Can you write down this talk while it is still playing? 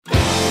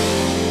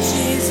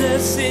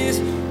Jesus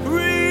is real.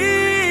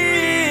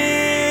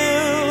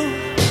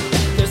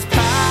 There's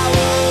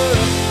power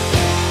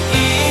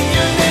in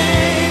your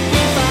name.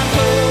 We find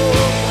hope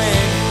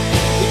when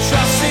we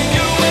trust in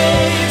your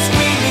ways.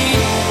 We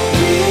need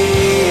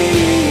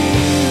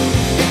real.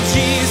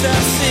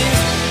 Jesus is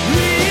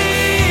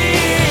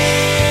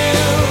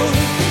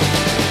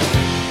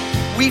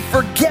real. We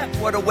forget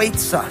what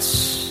awaits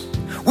us.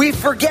 We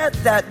forget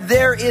that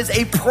there is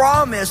a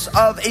promise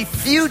of a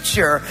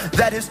future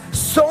that is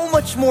so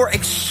much more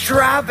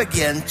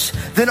extravagant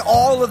than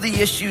all of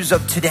the issues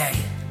of today.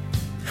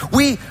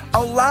 We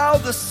allow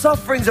the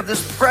sufferings of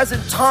this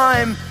present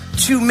time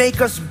to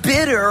make us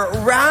bitter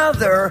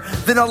rather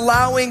than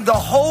allowing the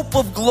hope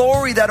of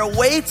glory that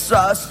awaits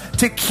us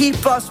to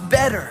keep us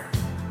better.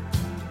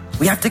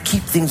 We have to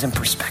keep things in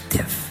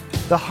perspective.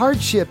 The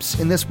hardships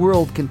in this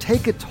world can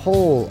take a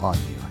toll on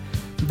you.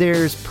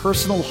 There's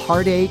personal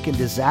heartache and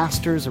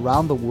disasters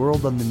around the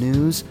world on the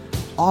news.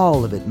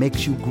 All of it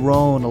makes you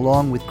groan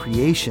along with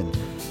creation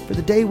for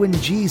the day when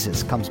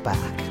Jesus comes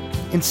back.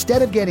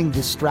 Instead of getting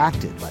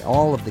distracted by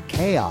all of the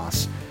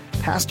chaos,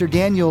 Pastor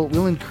Daniel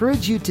will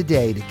encourage you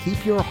today to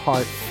keep your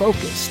heart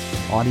focused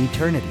on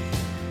eternity.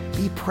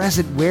 Be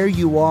present where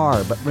you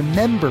are, but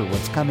remember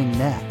what's coming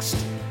next.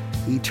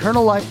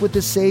 Eternal life with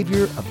the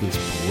Savior of this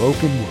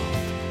broken world.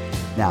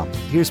 Now,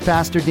 here's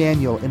Pastor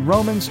Daniel in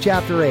Romans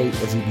chapter 8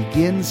 as he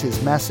begins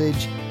his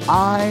message,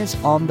 Eyes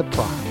on the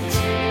Prize.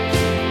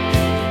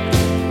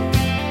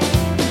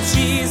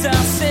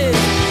 Jesus is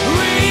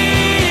real.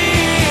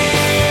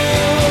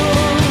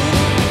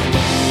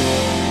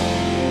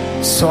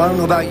 So I don't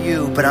know about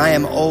you, but I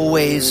am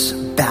always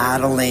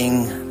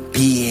battling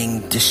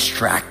being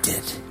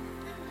distracted.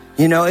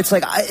 You know, it's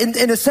like,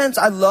 in a sense,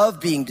 I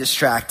love being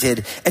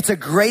distracted. It's a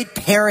great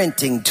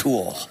parenting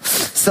tool.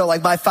 So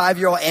like my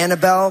 5-year-old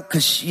Annabelle,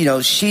 because, you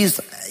know, she's,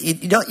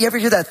 you ever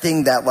hear that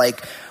thing that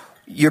like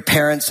your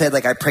parents said,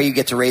 like, I pray you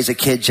get to raise a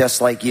kid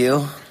just like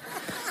you?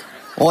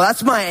 Well,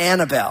 that's my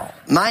Annabelle.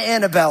 My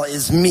Annabelle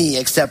is me,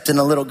 except in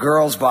a little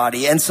girl's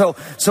body. And so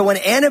when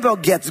Annabelle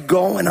gets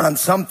going on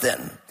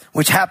something,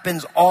 which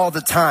happens all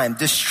the time,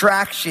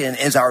 distraction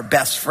is our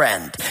best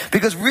friend.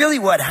 Because really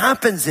what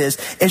happens is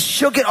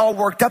she'll get all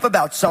worked up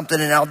about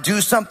something and I'll do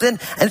something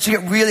and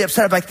she'll get really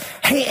upset. I'm like,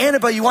 hey,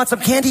 Annabelle, you want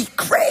some candy?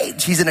 Great.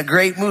 She's in a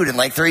great mood in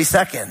like 3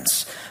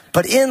 seconds.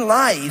 But in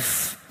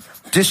life,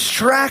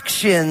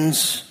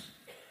 distractions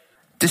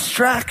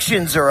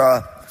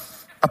are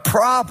a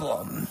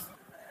problem.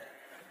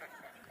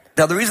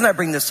 Now, the reason I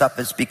bring this up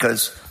is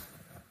because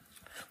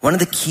one of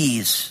the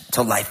keys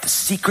to life, the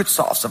secret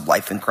sauce of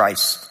life in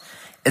Christ,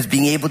 is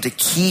being able to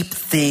keep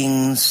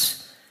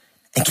things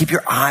and keep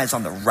your eyes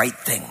on the right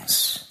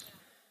things.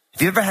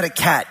 If you ever had a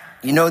cat,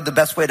 you know the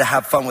best way to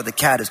have fun with a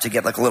cat is to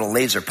get like a little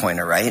laser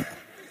pointer, right?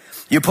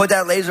 You put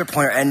that laser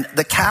pointer and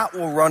the cat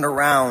will run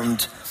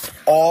around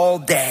all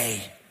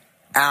day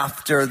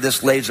after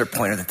this laser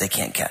pointer that they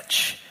can't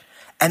catch.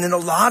 And in a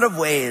lot of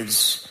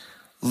ways,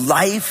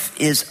 life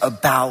is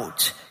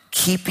about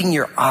keeping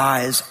your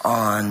eyes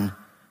on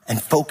and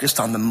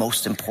focused on the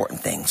most important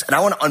things. And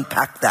I want to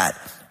unpack that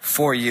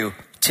for you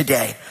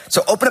today.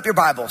 So open up your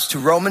Bibles to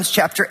Romans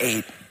chapter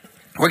 8.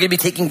 We're going to be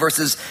taking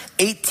verses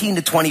 18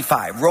 to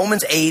 25.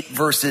 Romans 8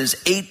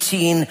 verses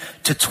 18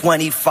 to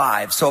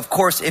 25. So of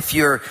course, if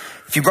you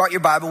brought your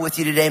Bible with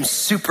you today, I'm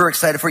super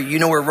excited for you. You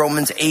know where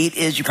Romans 8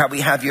 is. You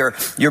probably have your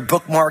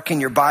bookmark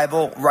in your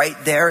Bible right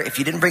there. If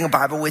you didn't bring a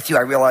Bible with you,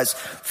 I realize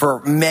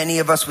for many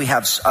of us, we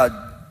have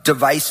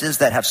devices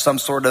that have some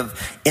sort of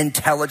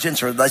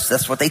intelligence, or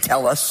that's what they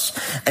tell us.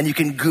 And you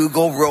can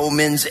Google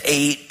Romans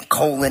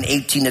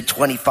 8:18 to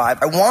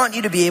 25. I want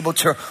you to be able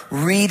to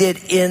read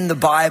it in the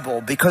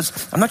Bible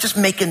because I'm not just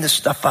making this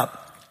stuff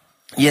up.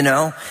 You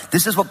know,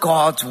 this is what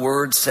God's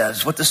word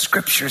says, what the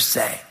scriptures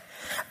say.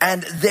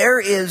 And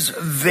there is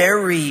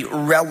very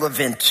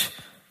relevant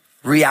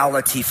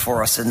reality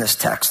for us in this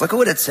text. Look at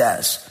what it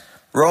says.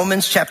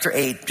 Romans chapter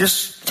 8,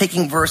 just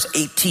taking verse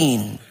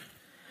 18.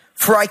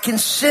 For I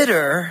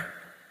consider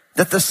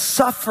that the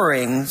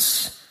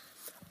sufferings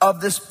of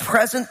this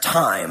present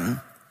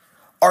time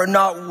are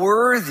not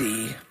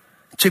worthy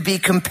to be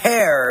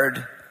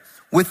compared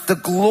with the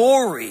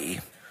glory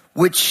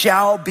which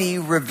shall be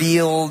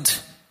revealed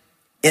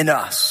in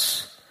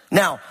us.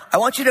 Now, I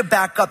want you to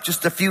back up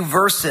just a few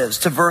verses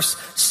to verse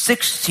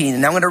 16.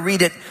 And I'm going to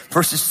read it,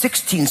 verses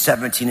 16,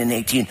 17, and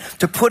 18,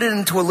 to put it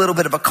into a little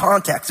bit of a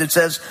context. It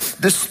says,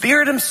 the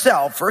Spirit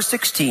himself, verse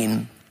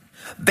 16,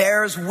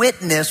 bears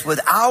witness with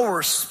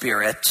our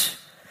spirit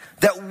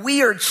that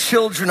we are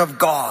children of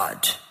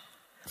God.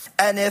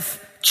 And if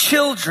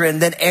children,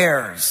 then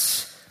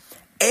heirs.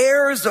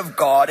 Heirs of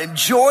God and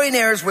joint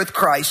heirs with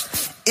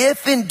Christ,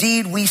 if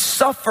indeed we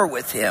suffer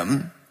with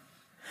him,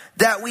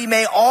 that we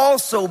may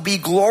also be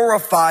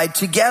glorified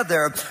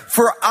together.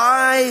 For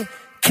I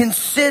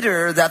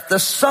consider that the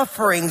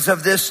sufferings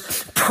of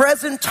this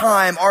present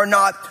time are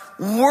not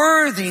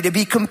worthy to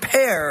be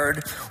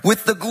compared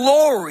with the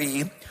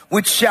glory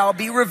which shall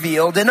be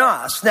revealed in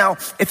us. Now,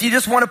 if you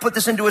just want to put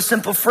this into a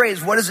simple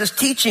phrase, what is this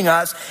teaching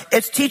us?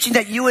 It's teaching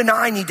that you and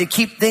I need to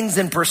keep things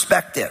in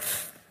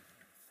perspective.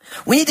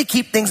 We need to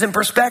keep things in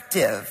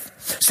perspective.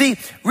 See,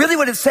 really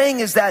what it's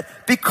saying is that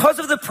because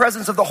of the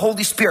presence of the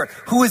Holy Spirit,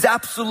 who is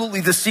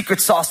absolutely the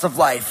secret sauce of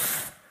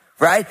life,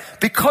 right?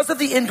 Because of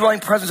the indwelling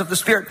presence of the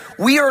Spirit,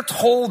 we are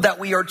told that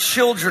we are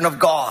children of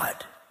God.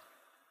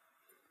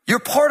 You're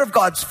part of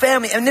God's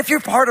family. And if you're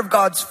part of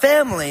God's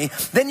family,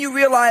 then you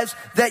realize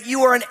that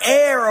you are an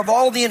heir of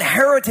all the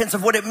inheritance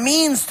of what it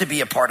means to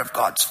be a part of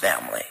God's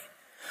family.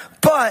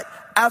 But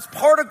as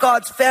part of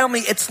God's family,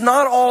 it's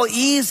not all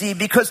easy,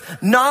 because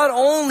not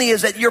only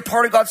is it you're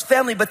part of God's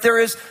family, but there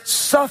is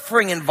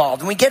suffering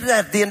involved. And we get to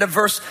that at the end of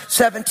verse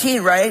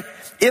 17, right?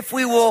 If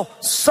we will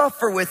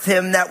suffer with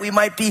him, that we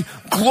might be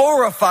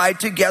glorified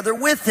together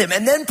with him.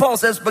 And then Paul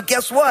says, but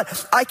guess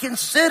what? I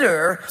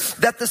consider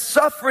that the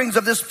sufferings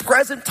of this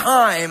present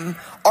time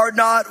are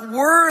not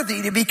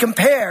worthy to be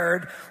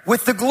compared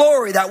with the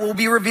glory that will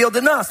be revealed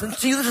in us. And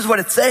see, this is what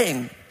it's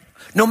saying.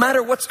 No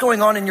matter what's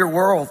going on in your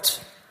world,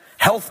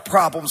 health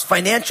problems,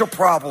 financial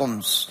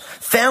problems,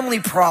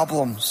 family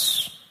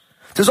problems,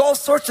 there's all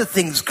sorts of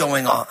things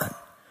going on,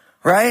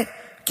 right?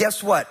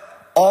 Guess what?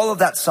 All of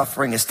that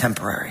suffering is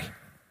temporary.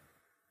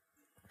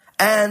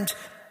 And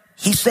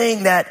he's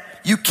saying that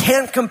you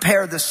can't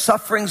compare the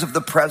sufferings of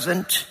the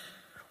present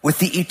with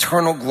the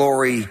eternal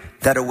glory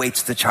that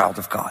awaits the child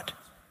of God.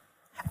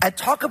 And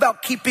talk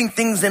about keeping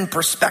things in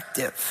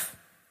perspective,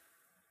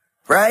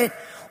 right?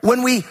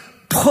 When we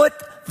put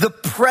the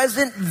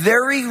present,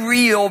 very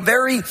real,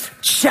 very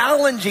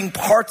challenging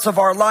parts of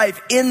our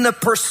life in the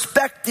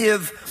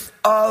perspective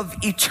of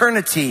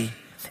eternity,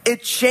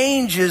 it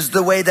changes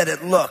the way that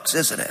it looks,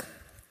 isn't it?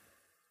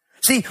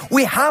 See,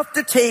 we have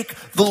to take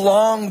the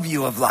long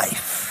view of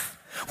life.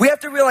 We have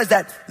to realize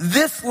that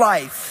this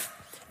life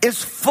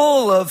is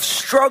full of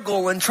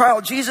struggle and trial.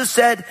 Jesus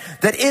said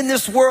that in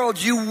this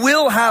world you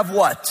will have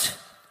what?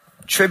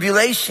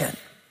 Tribulation.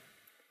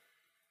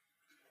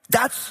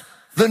 That's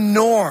the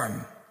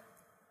norm.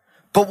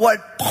 But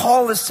what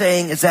Paul is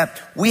saying is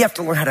that we have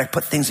to learn how to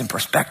put things in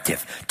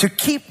perspective, to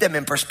keep them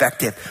in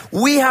perspective.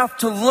 We have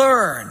to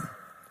learn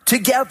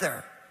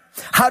together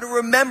how to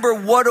remember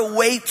what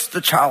awaits the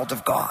child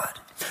of God.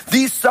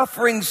 These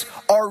sufferings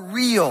are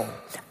real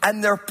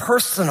and they're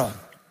personal,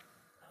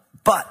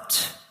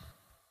 but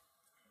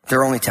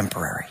they're only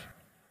temporary.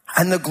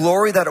 And the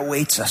glory that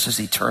awaits us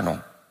is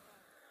eternal.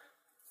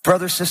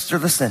 Brother, sister,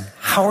 listen,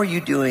 how are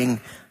you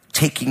doing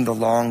taking the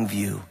long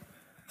view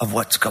of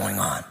what's going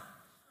on?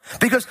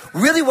 Because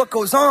really what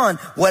goes on,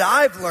 what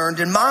I've learned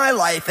in my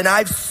life and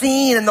I've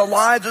seen in the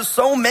lives of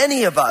so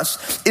many of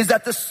us, is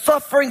that the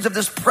sufferings of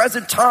this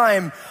present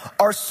time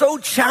are so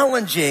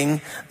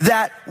challenging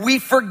that we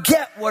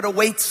forget what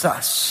awaits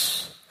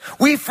us.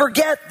 We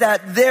forget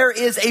that there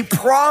is a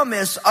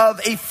promise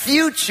of a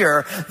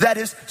future that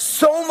is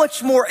so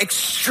much more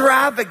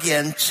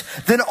extravagant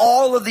than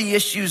all of the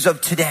issues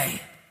of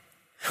today.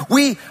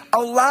 We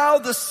allow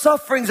the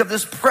sufferings of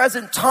this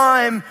present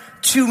time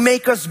to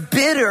make us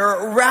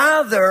bitter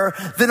rather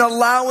than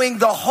allowing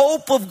the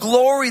hope of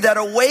glory that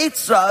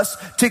awaits us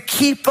to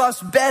keep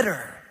us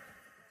better.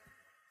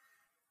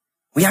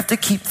 We have to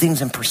keep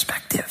things in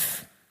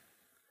perspective.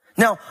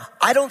 Now,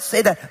 I don't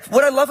say that.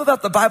 What I love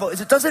about the Bible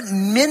is it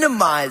doesn't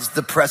minimize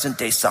the present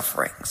day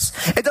sufferings.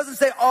 It doesn't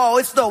say, oh,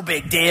 it's no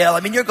big deal. I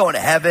mean, you're going to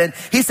heaven.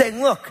 He's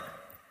saying, look,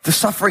 the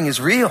suffering is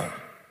real,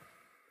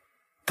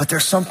 but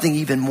there's something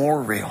even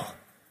more real.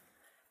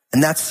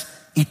 And that's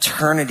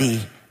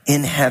eternity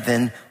in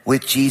heaven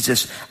with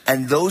Jesus.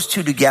 And those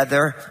two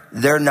together,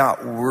 they're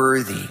not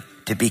worthy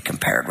to be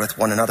compared with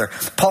one another.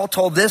 Paul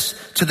told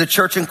this to the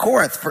church in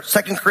Corinth,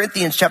 2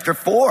 Corinthians chapter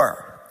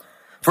 4,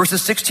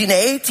 verses 16 to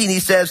 18. He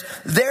says,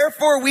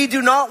 therefore we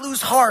do not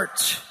lose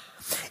heart.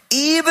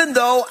 Even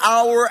though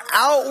our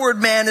outward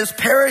man is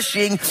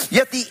perishing,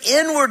 yet the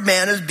inward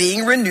man is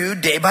being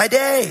renewed day by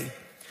day.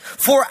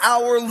 For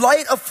our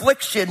light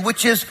affliction,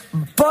 which is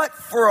but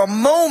for a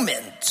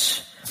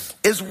moment,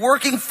 is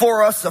working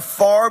for us a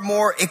far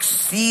more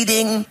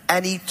exceeding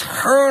and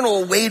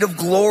eternal weight of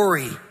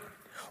glory.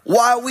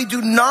 While we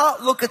do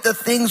not look at the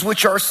things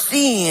which are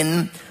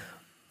seen,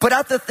 but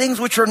at the things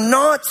which are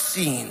not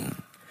seen.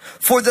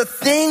 For the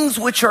things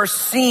which are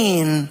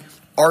seen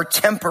are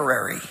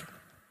temporary,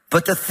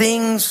 but the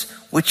things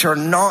which are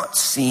not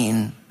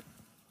seen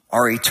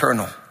are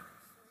eternal.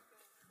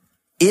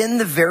 In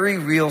the very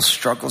real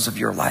struggles of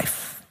your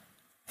life,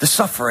 the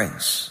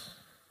sufferings,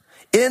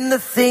 in the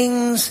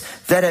things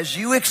that as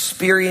you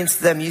experience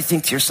them, you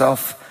think to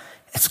yourself,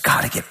 it's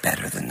got to get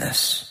better than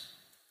this.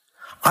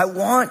 I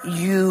want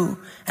you,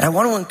 and I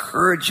want to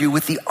encourage you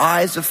with the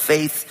eyes of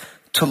faith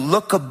to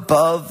look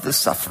above the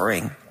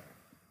suffering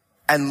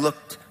and look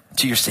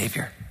to your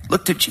Savior.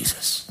 Look to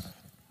Jesus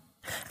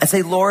and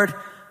say, Lord,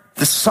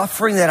 the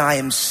suffering that I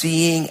am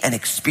seeing and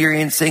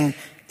experiencing,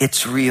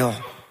 it's real.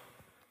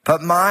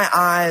 But my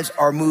eyes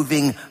are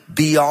moving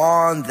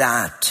beyond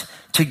that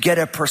to get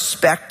a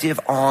perspective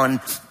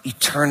on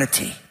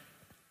eternity.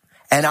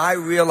 And I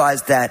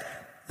realize that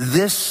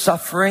this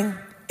suffering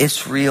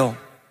is real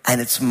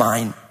and it's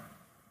mine,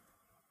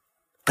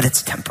 but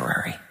it's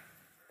temporary.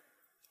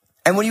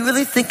 And when you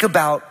really think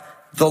about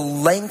the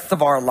length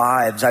of our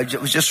lives, I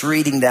was just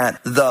reading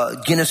that the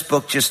Guinness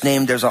Book just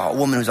named there's a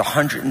woman who's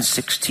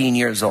 116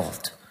 years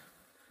old,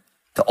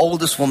 the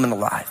oldest woman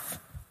alive.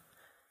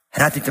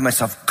 And I think to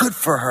myself, good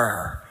for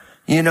her.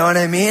 You know what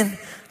I mean?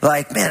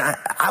 Like, man,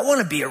 I want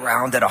to be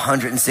around at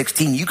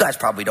 116. You guys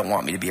probably don't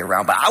want me to be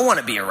around, but I want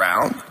to be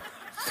around.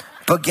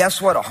 But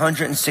guess what?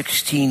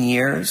 116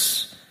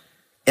 years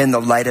in the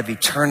light of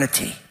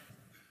eternity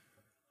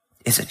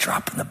is a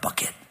drop in the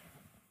bucket.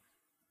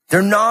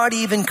 They're not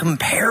even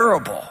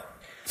comparable.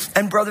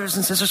 And brothers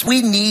and sisters,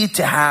 we need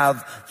to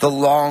have the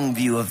long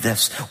view of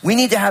this. We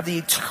need to have the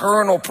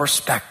eternal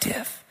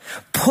perspective.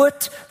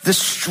 Put the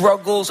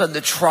struggles and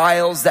the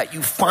trials that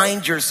you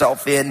find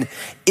yourself in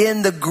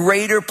the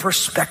greater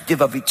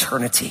perspective of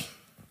eternity,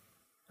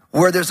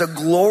 where there's a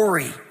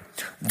glory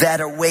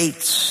that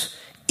awaits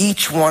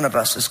each one of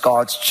us as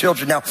God's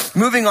children. Now,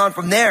 moving on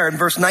from there, in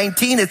verse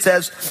 19, it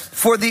says,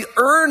 for the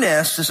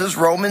earnest, this is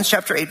Romans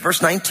chapter 8,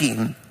 verse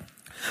 19,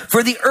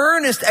 for the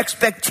earnest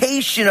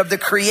expectation of the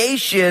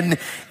creation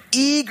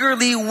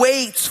eagerly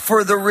waits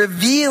for the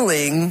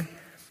revealing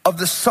of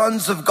the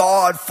sons of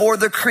God. For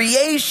the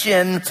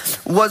creation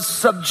was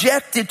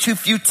subjected to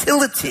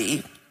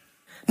futility,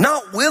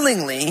 not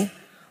willingly,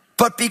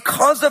 but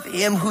because of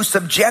him who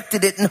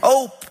subjected it in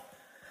hope.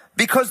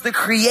 Because the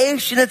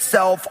creation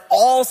itself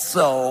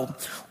also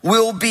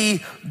will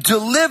be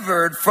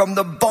delivered from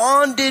the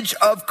bondage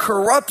of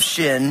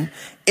corruption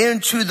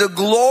into the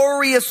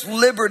glorious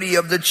liberty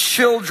of the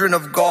children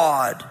of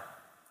God.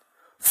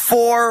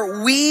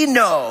 For we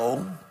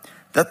know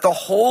that the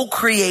whole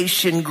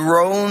creation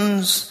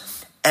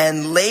groans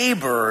and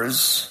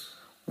labors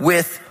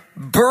with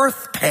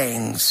birth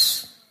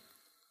pangs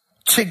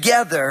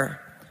together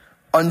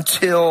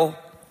until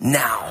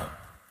now.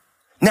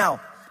 Now,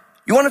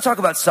 you want to talk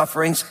about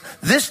sufferings?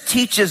 This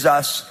teaches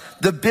us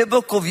the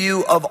biblical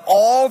view of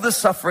all the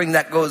suffering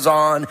that goes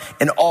on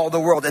in all the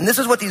world. And this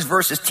is what these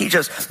verses teach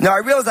us. Now, I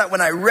realize that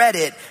when I read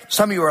it,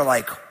 some of you are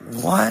like,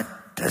 what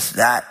does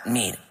that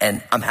mean?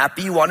 And I'm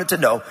happy you wanted to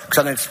know because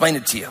I'm going to explain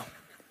it to you.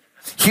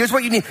 Here's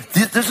what you need.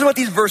 This is what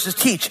these verses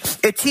teach.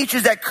 It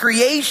teaches that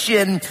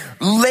creation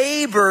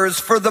labors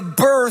for the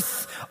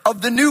birth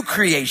of the new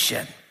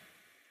creation.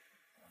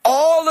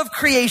 All of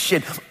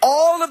creation,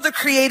 all of the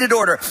created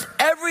order,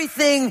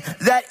 everything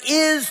that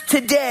is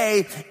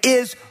today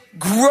is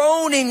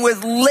groaning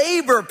with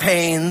labor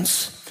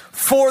pains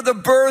for the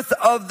birth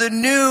of the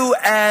new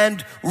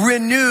and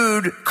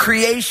renewed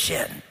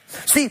creation.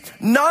 See,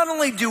 not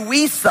only do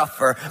we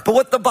suffer, but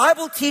what the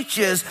Bible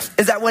teaches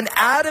is that when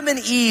Adam and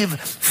Eve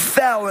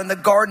fell in the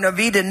Garden of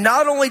Eden,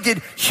 not only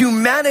did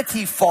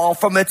humanity fall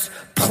from its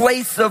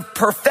place of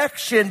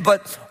perfection,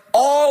 but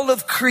all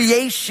of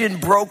creation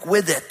broke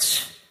with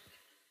it.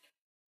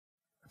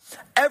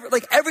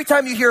 Every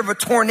time you hear of a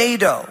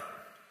tornado,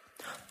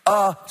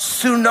 a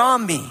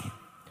tsunami,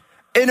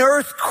 an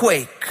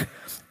earthquake,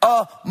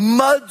 a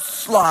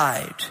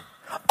mudslide,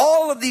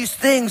 all of these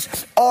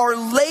things are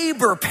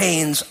labor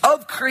pains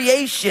of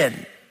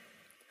creation.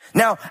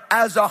 Now,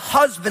 as a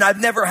husband,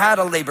 I've never had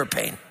a labor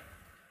pain.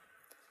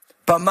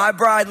 But my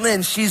bride,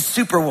 Lynn, she's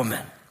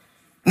Superwoman.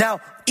 Now,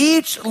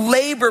 each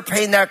labor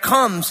pain that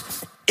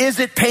comes, is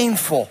it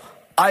painful?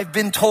 I've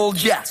been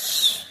told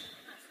yes.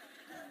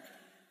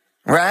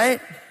 Right?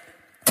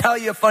 Tell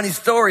you a funny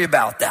story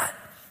about that.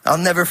 I'll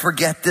never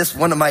forget this,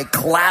 one of my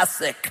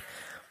classic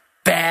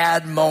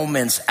bad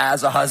moments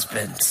as a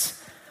husband.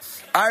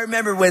 I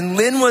remember when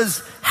Lynn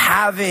was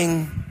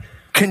having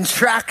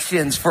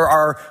contractions for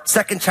our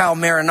second child,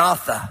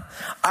 Maranatha.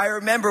 I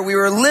remember we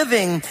were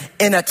living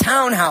in a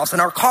townhouse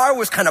and our car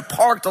was kind of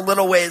parked a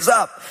little ways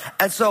up.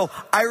 And so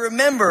I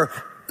remember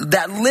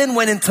that Lynn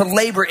went into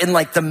labor in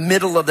like the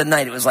middle of the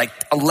night. It was like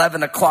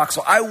 11 o'clock.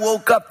 So I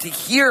woke up to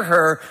hear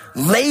her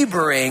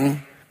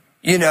laboring,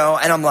 and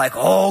I'm like,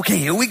 oh, okay,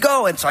 here we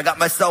go. And so I got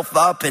myself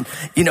up and,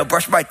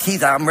 brushed my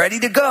teeth. I'm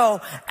ready to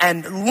go.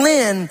 And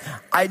Lynn,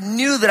 I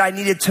knew that I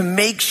needed to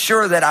make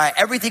sure that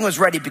everything was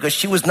ready because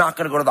she was not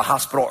going to go to the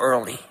hospital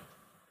early.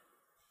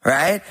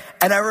 Right?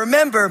 And I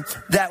remember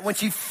that when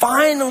she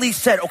finally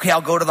said, okay, I'll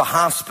go to the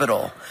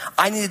hospital,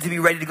 I needed to be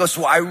ready to go.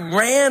 So I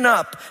ran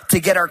up to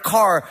get our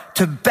car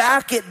to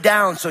back it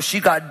down so she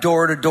got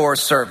door-to-door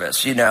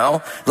service,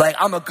 Like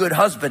I'm a good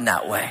husband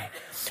that way.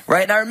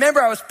 Right? And I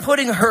remember I was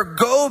putting her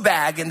go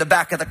bag in the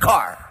back of the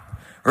car.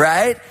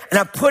 Right? And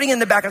I'm putting it in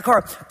the back of the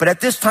car. But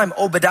at this time,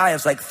 Obadiah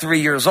is like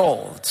 3 years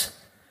old.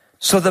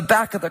 So the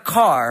back of the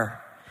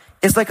car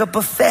is like a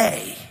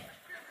buffet.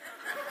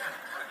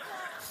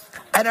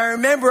 And I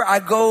remember I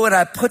go and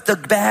I put the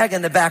bag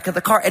in the back of the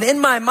car. And in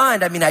my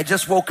mind, I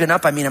just woken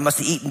up. I must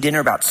have eaten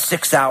dinner about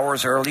 6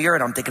 hours earlier.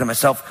 And I'm thinking to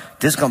myself,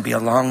 this is going to be a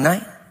long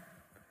night.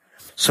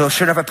 So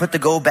sure enough, I put the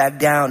go bag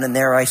down and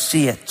there I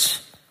see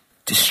it.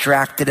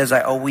 Distracted as I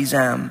always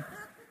am.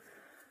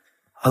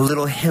 A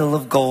little hill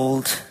of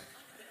gold.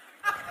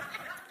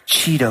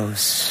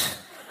 Cheetos.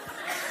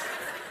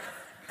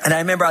 And I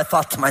remember I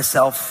thought to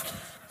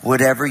myself,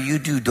 whatever you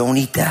do, don't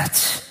eat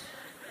that.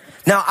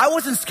 Now, I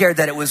wasn't scared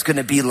that it was going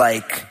to be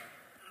like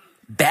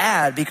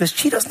bad because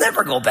Cheetos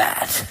never go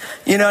bad.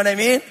 You know what I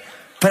mean?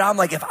 But I'm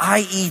like, if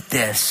I eat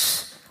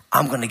this,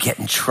 I'm going to get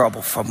in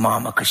trouble from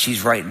mama because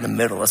she's right in the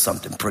middle of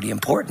something pretty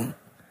important.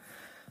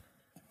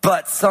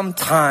 But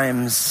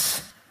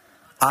sometimes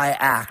I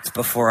act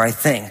before I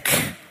think.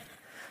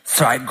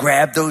 So I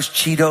grabbed those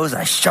Cheetos,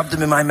 I shoved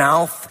them in my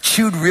mouth,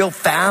 chewed real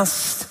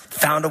fast,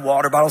 found a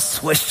water bottle,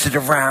 swished it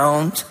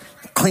around,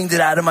 cleaned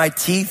it out of my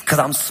teeth because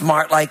I'm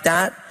smart like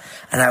that.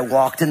 And I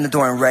walked in the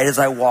door, and right as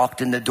I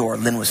walked in the door,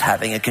 Lynn was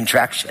having a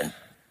contraction.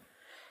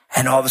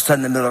 And all of a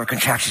sudden, in the middle of her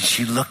contraction,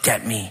 she looked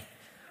at me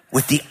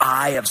with the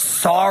eye of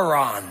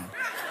Sauron.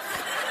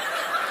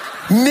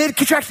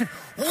 Mid-contraction,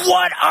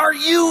 what are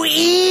you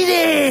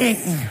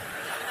eating?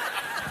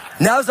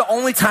 Now is the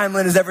only time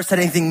Lynn has ever said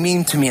anything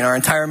mean to me in our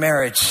entire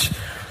marriage.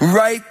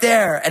 Right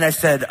there. And I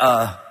said,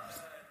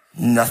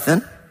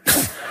 nothing.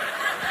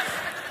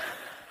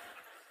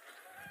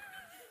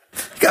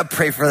 You gotta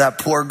pray for that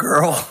poor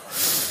girl.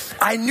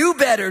 I knew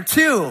better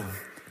too.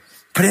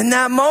 But in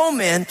that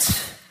moment,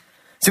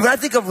 see, when I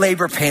think of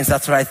labor pains,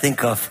 that's what I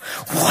think of.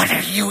 What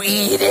are you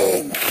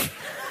eating?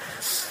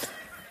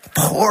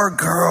 Poor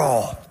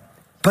girl.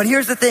 But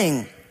here's the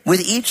thing. With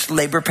each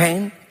labor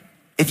pain,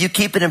 if you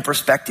keep it in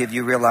perspective,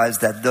 you realize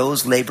that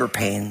those labor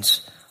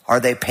pains, are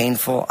they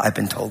painful? I've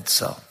been told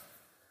so.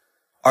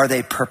 Are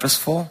they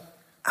purposeful?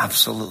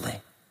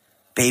 Absolutely.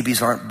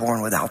 Babies aren't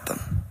born without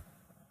them.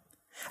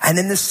 And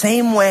in the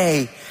same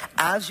way,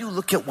 as you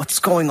look at what's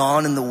going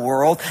on in the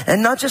world,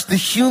 and not just the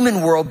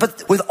human world,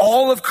 but with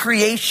all of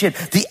creation,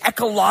 the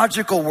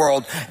ecological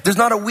world, there's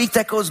not a week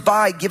that goes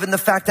by, given the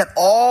fact that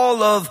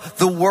all of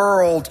the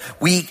world,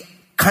 we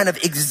kind of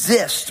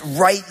exist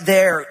right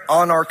there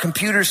on our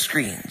computer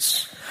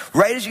screens.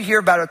 Right as you hear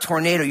about a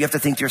tornado, you have to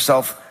think to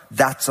yourself,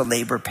 that's a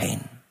labor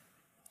pain.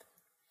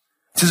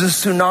 There's a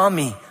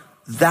tsunami,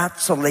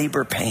 that's a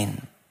labor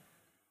pain.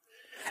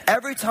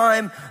 Every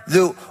time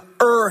the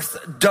earth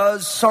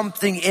does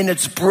something in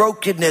its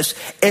brokenness,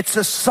 it's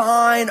a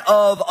sign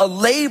of a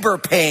labor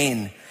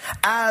pain,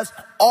 as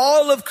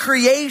all of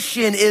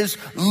creation is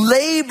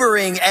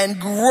laboring and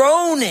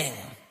groaning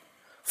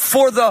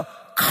for the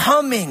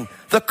coming,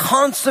 the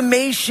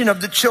consummation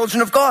of the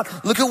children of God.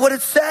 Look at what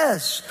it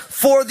says.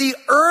 For the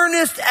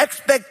earnest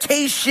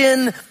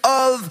expectation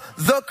of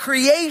the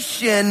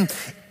creation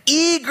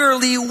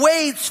eagerly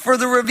waits for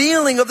the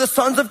revealing of the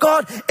sons of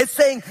God. It's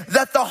saying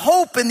that the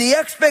hope and the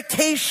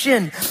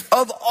expectation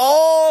of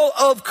all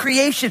of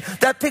creation,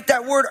 pick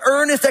that word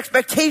earnest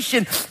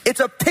expectation. It's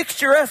a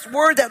picturesque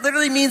word that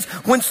literally means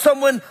when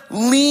someone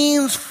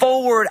leans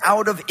forward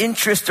out of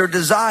interest or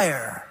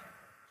desire.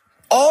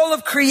 All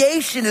of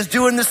creation is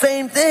doing the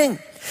same thing.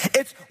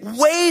 It's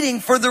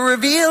waiting for the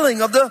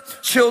revealing of the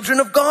children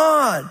of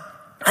God.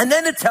 And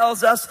then it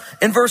tells us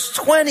in verse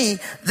 20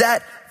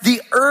 that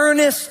the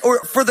earnest, or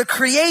for the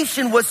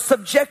creation was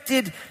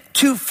subjected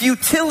to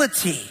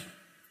futility.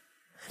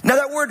 Now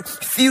that word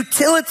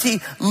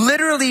futility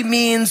literally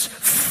means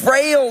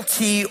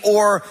frailty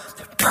or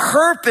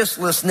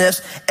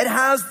purposelessness. It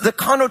has the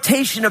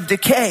connotation of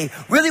decay.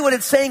 Really what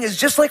it's saying is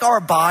just like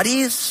our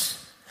bodies,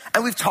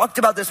 and we've talked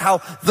about this,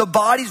 how the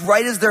bodies,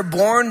 right as they're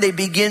born, they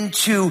begin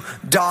to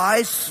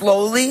die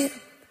slowly.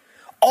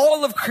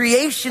 All of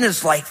creation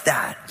is like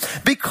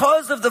that.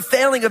 Because of the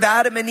failing of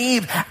Adam and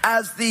Eve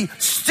as the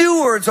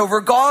stewards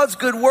over God's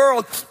good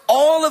world,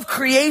 all of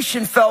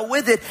creation fell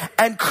with it,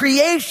 and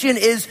creation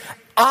is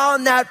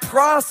on that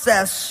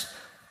process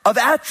of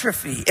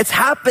atrophy. It's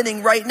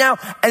happening right now.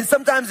 And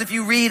sometimes if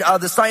you read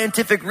the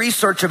scientific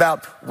research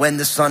about when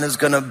the sun is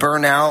going to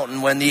burn out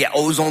and when the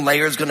ozone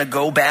layer is going to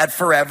go bad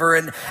forever,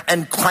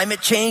 and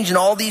climate change and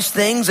all these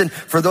things. And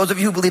for those of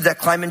you who believe that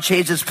climate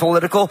change is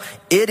political,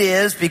 it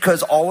is,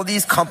 because all of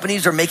these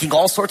companies are making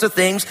all sorts of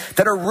things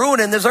that are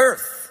ruining this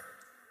earth.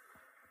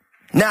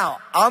 Now,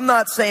 I'm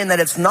not saying that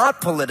it's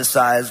not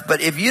politicized, but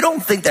if you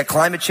don't think that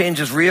climate change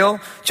is real,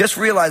 just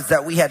realize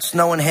that we had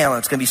snow and hail and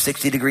it's going to be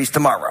 60 degrees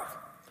tomorrow.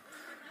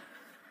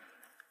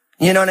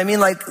 You know what I mean?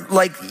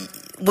 Like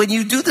when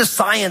you do the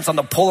science on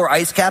the polar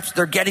ice caps,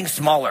 they're getting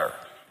smaller.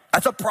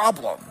 That's a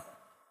problem,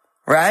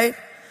 right?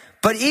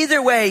 But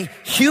either way,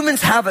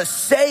 humans have a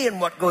say in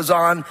what goes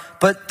on,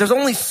 but there's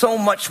only so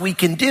much we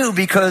can do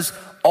because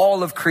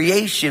all of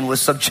creation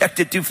was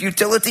subjected to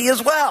futility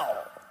as well.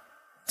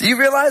 Do you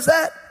realize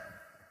that?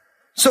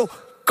 So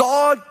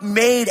God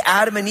made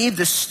Adam and Eve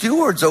the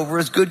stewards over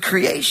his good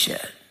creation.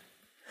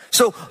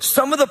 So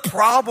some of the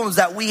problems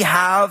that we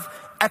have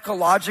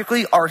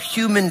ecologically are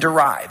human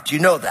derived. You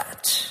know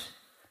that,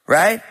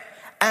 right?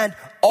 And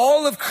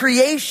all of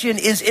creation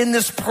is in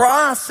this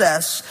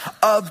process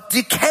of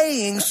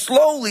decaying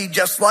slowly,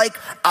 just like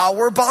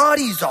our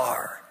bodies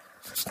are.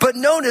 But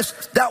notice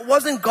that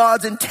wasn't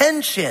God's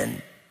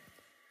intention,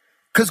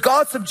 because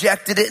God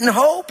subjected it in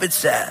hope, it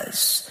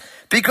says.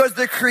 Because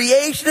the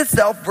creation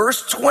itself,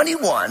 verse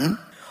 21,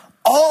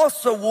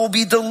 also will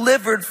be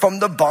delivered from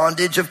the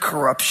bondage of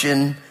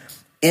corruption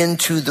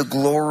into the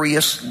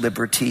glorious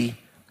liberty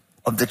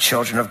of the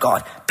children of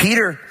God.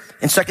 Peter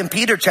In 2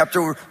 Peter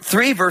chapter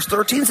 3, verse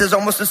 13 says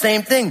almost the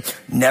same thing.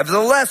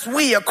 Nevertheless,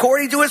 we,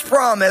 according to his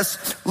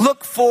promise,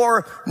 look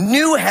for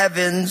new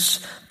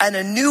heavens and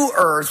a new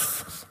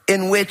earth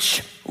in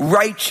which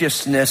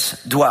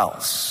righteousness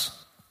dwells.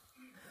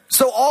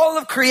 So all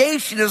of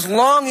creation is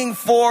longing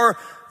for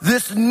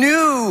this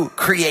new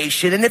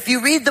creation. And if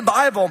you read the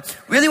Bible,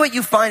 really what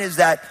you find is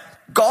that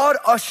God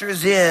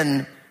ushers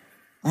in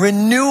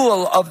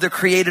renewal of the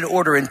created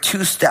order in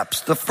two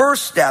steps. The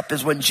first step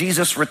is when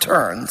Jesus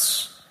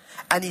returns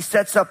and he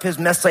sets up his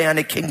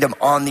messianic kingdom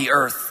on the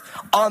earth,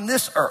 on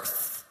this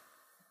earth.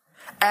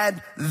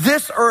 And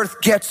this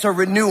earth gets a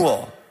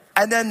renewal.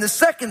 And then the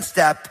second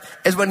step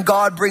is when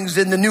God brings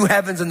in the new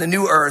heavens and the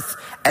new earth,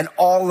 and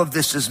all of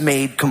this is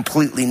made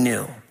completely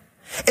new.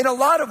 In a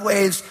lot of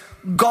ways,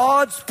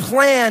 God's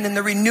plan in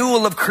the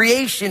renewal of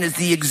creation is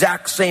the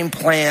exact same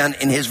plan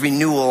in his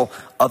renewal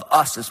of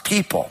us as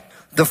people.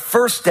 The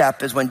first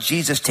step is when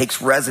Jesus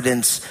takes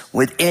residence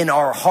within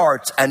our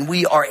hearts, and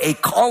we are a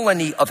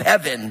colony of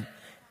heaven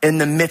in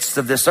the midst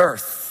of this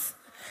earth.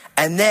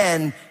 And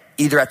then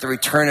either at the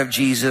return of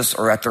Jesus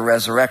or at the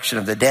resurrection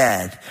of the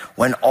dead,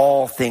 when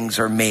all things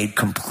are made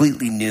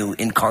completely new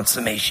in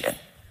consummation.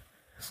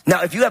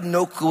 Now, if you have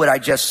no clue what I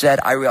just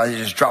said, I realize I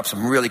just dropped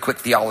some really quick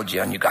theology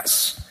on you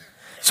guys.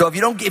 So if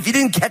you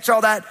didn't catch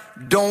all that,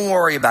 don't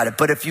worry about it.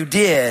 But if you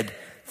did,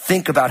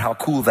 think about how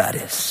cool that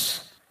is.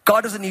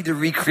 God doesn't need to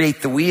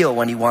recreate the wheel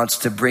when he wants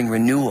to bring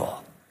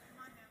renewal.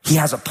 He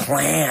has a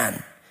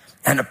plan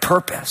and a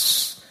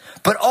purpose.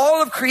 But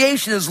all of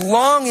creation is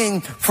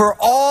longing for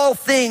all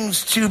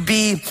things to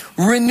be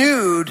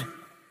renewed.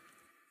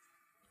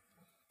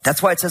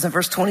 That's why it says in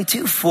verse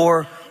 22,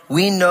 for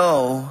we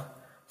know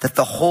that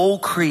the whole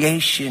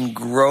creation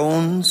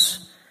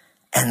groans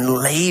and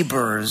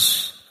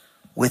labors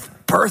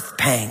with birth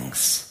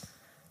pangs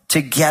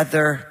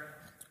together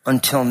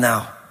until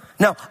now.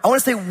 Now, I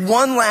want to say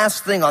one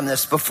last thing on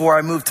this before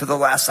I move to the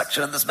last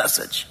section of this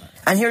message.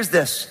 And here's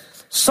this.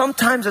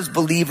 Sometimes as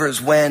believers,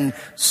 when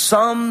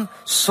some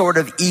sort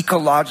of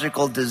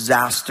ecological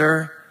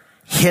disaster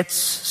hits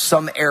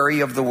some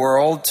area of the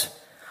world,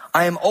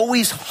 I am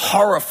always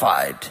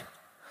horrified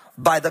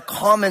by the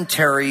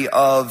commentary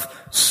of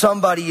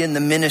somebody in the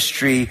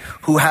ministry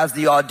who has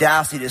the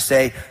audacity to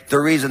say, the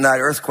reason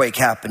that earthquake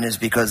happened is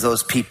because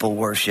those people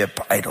worship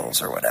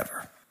idols or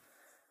whatever.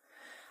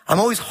 I'm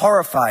always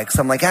horrified because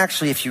I'm like,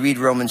 actually, if you read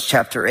Romans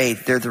chapter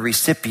 8, they're the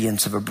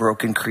recipients of a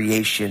broken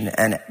creation,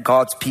 and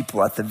God's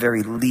people at the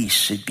very least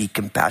should be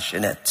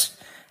compassionate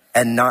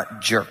and not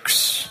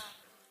jerks.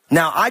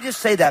 Now, I just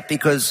say that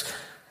because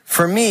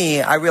for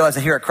me, I realize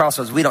that here at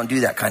Crossroads, we don't do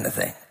that kind of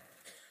thing.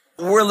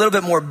 We're a little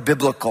bit more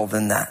biblical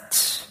than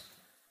that.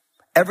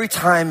 Every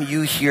time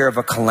you hear of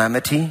a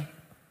calamity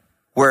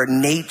where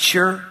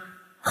nature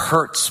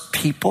hurts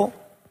people,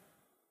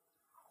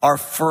 our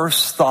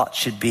first thought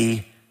should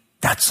be,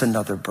 that's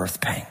another birth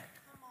pang.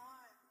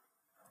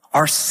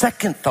 Our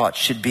second thought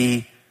should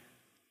be,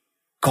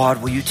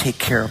 God, will you take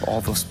care of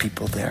all those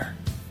people there?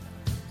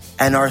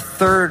 And our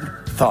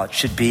third thought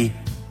should be,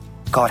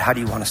 God, how do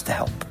you want us to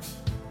help?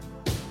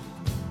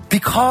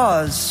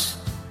 Because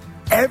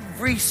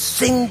every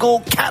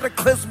single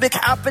cataclysmic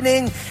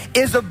happening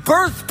is a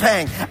birth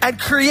pang, and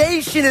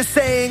creation is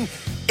saying,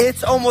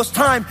 it's almost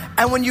time.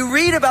 And when you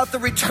read about the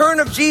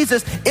return of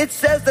Jesus, it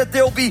says that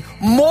there will be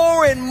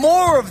more and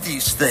more of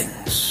these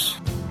things.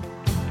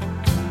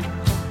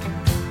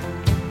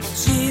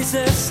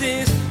 Jesus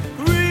is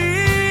real.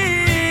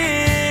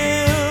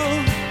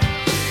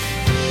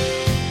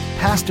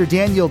 Pastor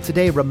Daniel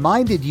today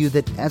reminded you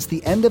that as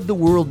the end of the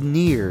world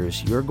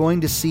nears, you're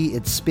going to see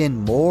it spin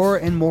more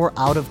and more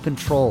out of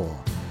control.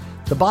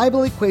 The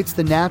Bible equates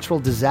the natural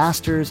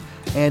disasters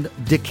and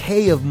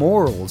decay of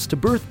morals to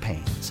birth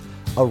pains,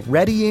 a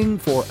readying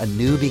for a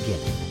new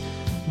beginning.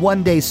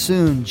 One day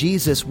soon,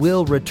 Jesus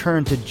will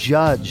return to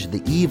judge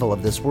the evil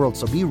of this world,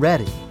 so be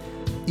ready.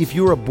 If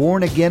you're a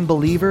born-again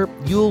believer,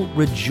 you'll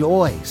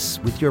rejoice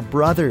with your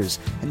brothers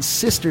and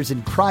sisters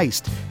in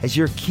Christ as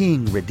your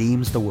King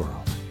redeems the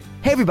world.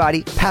 Hey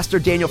everybody, Pastor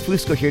Daniel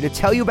Fusco here to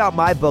tell you about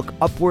my book,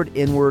 Upward,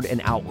 Inward,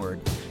 and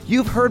Outward.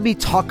 You've heard me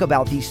talk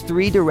about these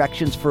three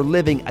directions for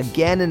living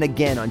again and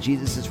again on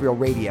Jesus is Real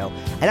Radio,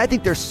 and I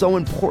think they're so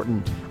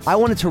important. I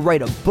wanted to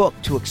write a book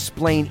to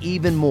explain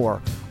even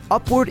more.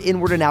 Upward,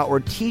 Inward, and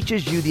Outward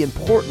teaches you the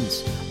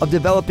importance of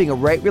developing a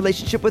right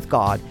relationship with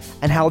God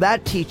and how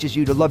that teaches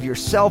you to love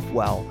yourself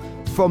well.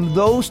 From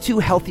those two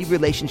healthy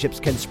relationships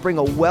can spring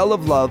a well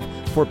of love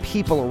for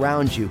people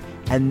around you,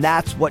 and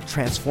that's what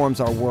transforms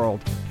our world.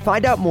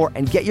 Find out more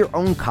and get your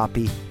own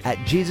copy at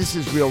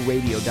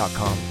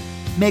JesusIsRealRadio.com.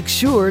 Make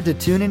sure to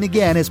tune in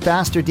again as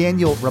Pastor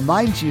Daniel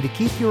reminds you to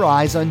keep your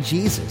eyes on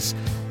Jesus,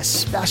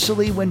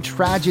 especially when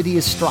tragedy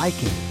is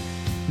striking.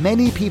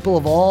 Many people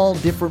of all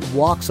different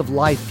walks of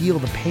life feel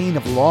the pain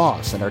of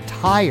loss and are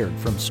tired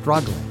from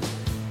struggling.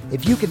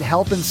 If you can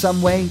help in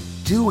some way,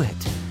 do it.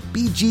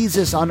 Be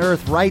Jesus on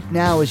earth right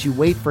now as you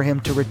wait for him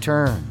to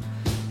return.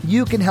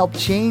 You can help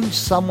change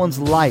someone's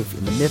life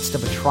in the midst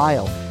of a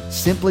trial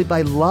simply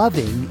by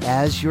loving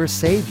as your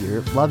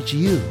Savior loves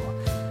you.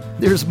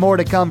 There's more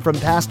to come from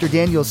Pastor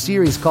Daniel's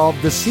series called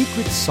The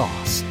Secret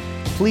Sauce.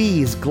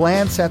 Please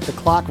glance at the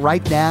clock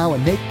right now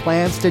and make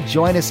plans to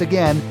join us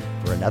again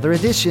for another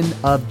edition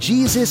of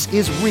Jesus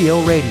is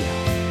Real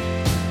Radio.